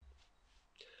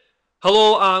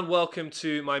Hello and welcome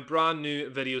to my brand new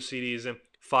video series,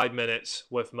 5 Minutes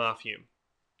with Matthew.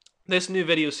 This new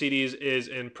video series is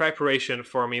in preparation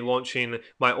for me launching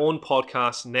my own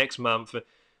podcast next month.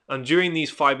 And during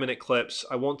these 5-minute clips,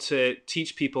 I want to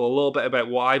teach people a little bit about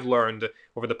what I've learned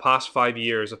over the past 5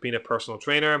 years of being a personal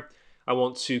trainer. I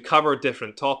want to cover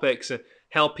different topics,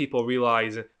 help people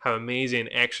realize how amazing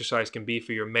exercise can be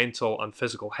for your mental and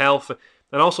physical health,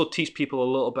 and also teach people a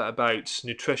little bit about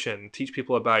nutrition, teach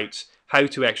people about how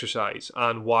to exercise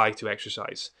and why to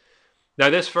exercise. Now,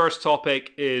 this first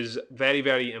topic is very,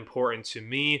 very important to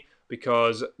me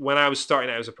because when I was starting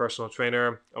out as a personal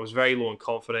trainer, I was very low in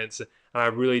confidence and I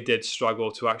really did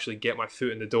struggle to actually get my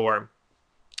foot in the door.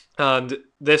 And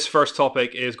this first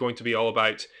topic is going to be all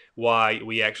about why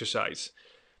we exercise.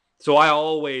 So I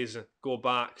always go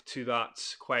back to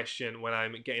that question when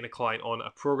I'm getting a client on a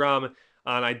program,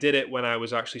 and I did it when I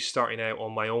was actually starting out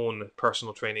on my own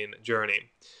personal training journey.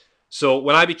 So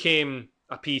when I became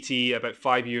a PT about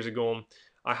 5 years ago,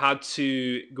 I had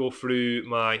to go through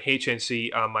my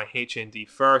HNC and my HND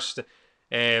first.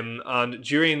 And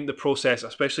during the process,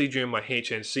 especially during my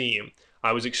HNC,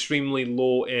 I was extremely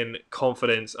low in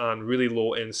confidence and really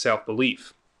low in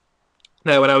self-belief.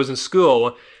 Now, when I was in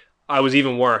school, I was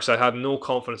even worse. I had no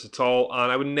confidence at all,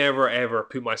 and I would never ever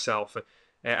put myself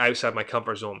outside my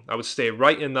comfort zone. I would stay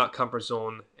right in that comfort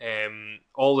zone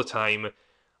all the time.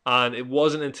 And it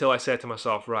wasn't until I said to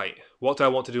myself, right, what do I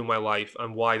want to do in my life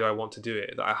and why do I want to do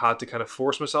it, that I had to kind of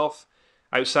force myself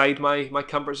outside my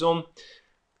comfort zone.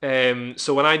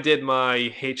 So when I did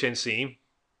my HNC,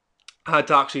 I had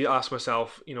to actually ask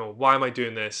myself, why am I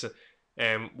doing this?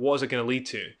 What is it going to lead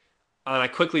to? And I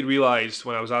quickly realized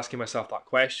when I was asking myself that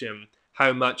question,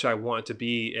 how much I wanted to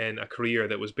be in a career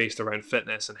that was based around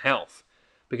fitness and health.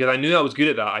 Because I knew I was good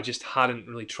at that, I just hadn't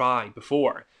really tried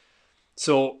before.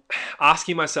 So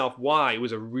asking myself why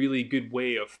was a really good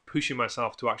way of pushing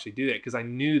myself to actually do it because I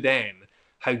knew then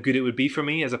how good it would be for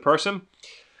me as a person.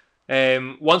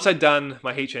 Once I'd done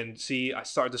my HNC, I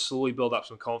started to slowly build up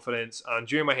some confidence, and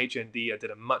during my HND, I did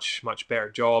a much, much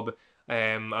better job.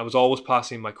 I was always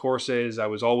passing my courses, I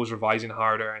was always revising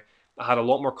harder. I had a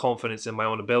lot more confidence in my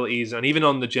own abilities, and even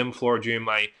on the gym floor during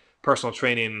my personal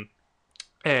training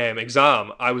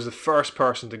exam, I was the first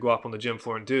person to go up on the gym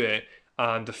floor and do it,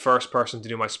 and the first person to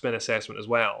do my spin assessment as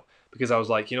well, because I was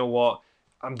like, you know what,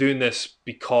 I'm doing this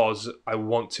because I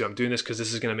want to. I'm doing this because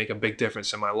this is going to make a big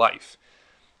difference in my life.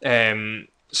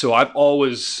 So I've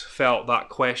always felt that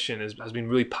question has been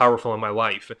really powerful in my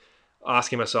life,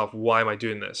 asking myself, why am I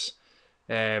doing this?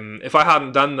 If I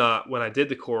hadn't done that when I did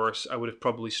the course, I would have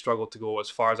probably struggled to go as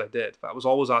far as I did. But I was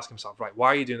always asking myself, right, why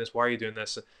are you doing this? Why are you doing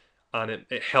this? And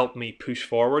it helped me push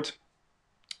forward.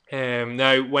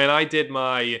 Now, when I did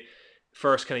my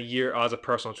first kind of year as a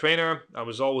personal trainer, I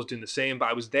was always doing the same, but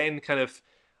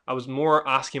I was more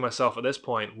asking myself at this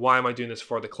point, why am I doing this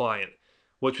for the client?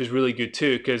 Which was really good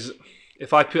too, because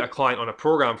if I put a client on a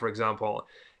program, for example,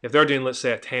 if they're doing, let's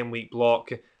say, a 10-week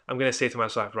block, I'm going to say to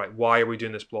myself, right, why are we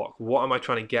doing this block? What am I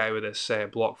trying to get out of this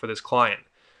block for this client?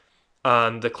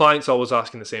 And the client's always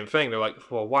asking the same thing. They're like,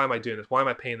 well, why am I doing this? Why am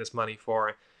I paying this money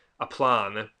for a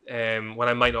plan when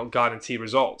I might not guarantee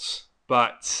results?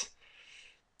 But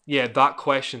yeah, that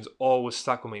question's always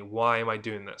stuck with me. Why am I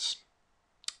doing this?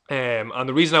 And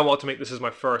the reason I want to make this as my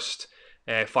first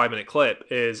 5-minute clip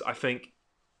is I think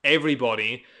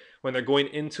everybody, when they're going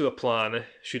into a plan,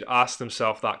 should ask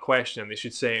themselves that question. They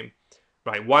should say,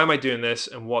 right, why am I doing this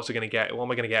and what's it going to get? What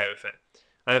am I going to get out of it?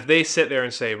 And if they sit there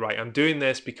and say, right, I'm doing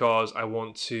this because I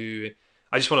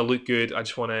just want to look good. I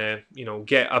just want to,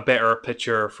 get a better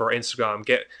picture for Instagram,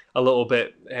 get a little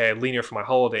bit leaner for my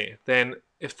holiday. Then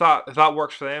if that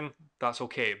works for them, that's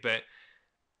okay. But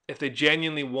if they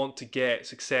genuinely want to get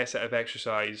success out of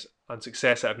exercise and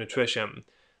success out of nutrition,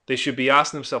 they should be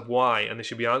asking themselves why, and they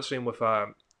should be answering with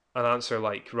an answer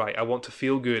like, right, I want to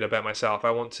feel good about myself.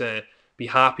 I want to be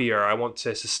happier. I want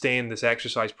to sustain this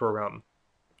exercise program.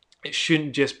 It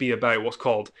shouldn't just be about what's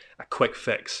called a quick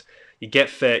fix. You get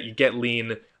fit, you get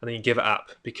lean, and then you give it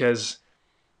up, because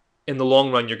in the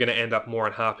long run, you're going to end up more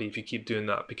unhappy if you keep doing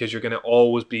that, because you're going to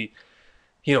always be,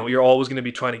 you're always going to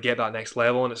be trying to get that next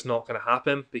level, and it's not going to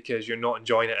happen because you're not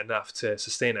enjoying it enough to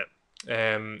sustain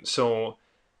it. So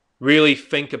really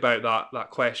think about that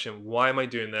question. Why am I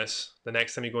doing this? The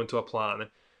next time you go into a plan,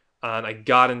 and I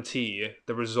guarantee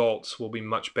the results will be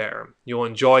much better. You'll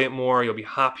enjoy it more, you'll be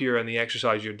happier in the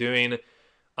exercise you're doing,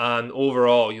 and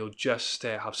overall you'll just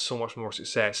have so much more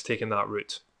success taking that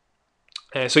route.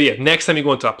 So yeah, next time you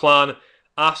go into a plan,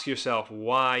 ask yourself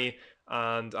why,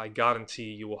 and I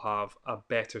guarantee you will have a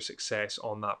better success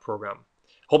on that program.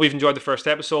 Hope you've enjoyed the first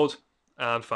episode, and